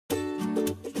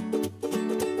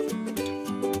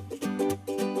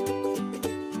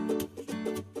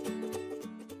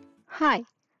Hi,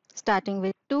 starting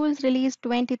with Tools Release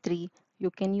 23, you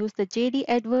can use the JD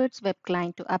Edwards web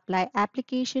client to apply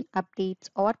application updates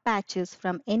or patches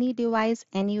from any device,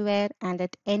 anywhere, and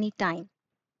at any time.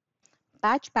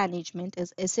 Patch management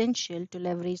is essential to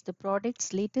leverage the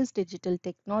product's latest digital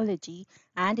technology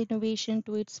and innovation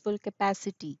to its full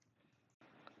capacity.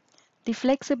 The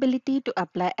flexibility to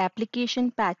apply application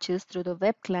patches through the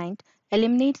web client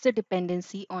eliminates the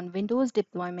dependency on Windows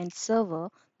deployment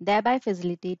server, thereby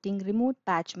facilitating remote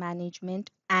patch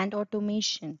management and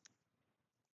automation.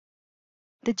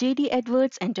 The JD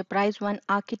Edwards Enterprise One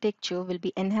architecture will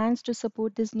be enhanced to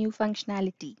support this new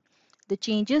functionality. The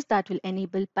changes that will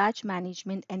enable patch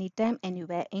management anytime,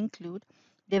 anywhere include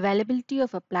the availability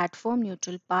of a platform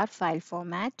neutral PAR file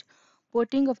format,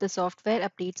 porting of the software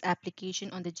updates application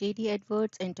on the JD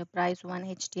Edwards Enterprise One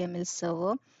HTML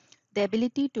server, the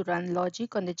ability to run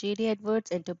logic on the JD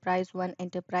Edwards Enterprise One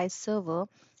Enterprise server,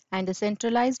 and a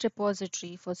centralized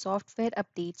repository for software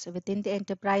updates within the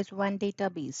Enterprise One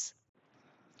database.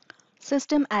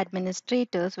 System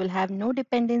administrators will have no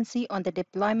dependency on the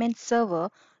deployment server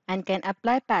and can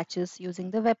apply patches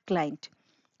using the web client.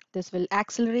 This will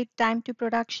accelerate time to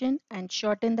production and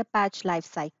shorten the patch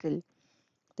lifecycle.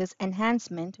 This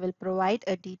enhancement will provide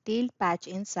a detailed patch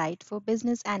insight for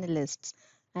business analysts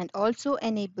and also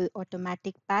enable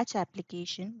automatic patch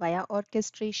application via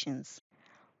orchestrations.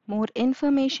 More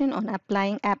information on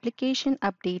applying application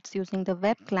updates using the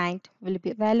web client will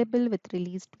be available with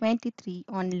Release 23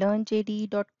 on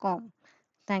learnjde.com.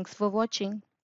 Thanks for watching.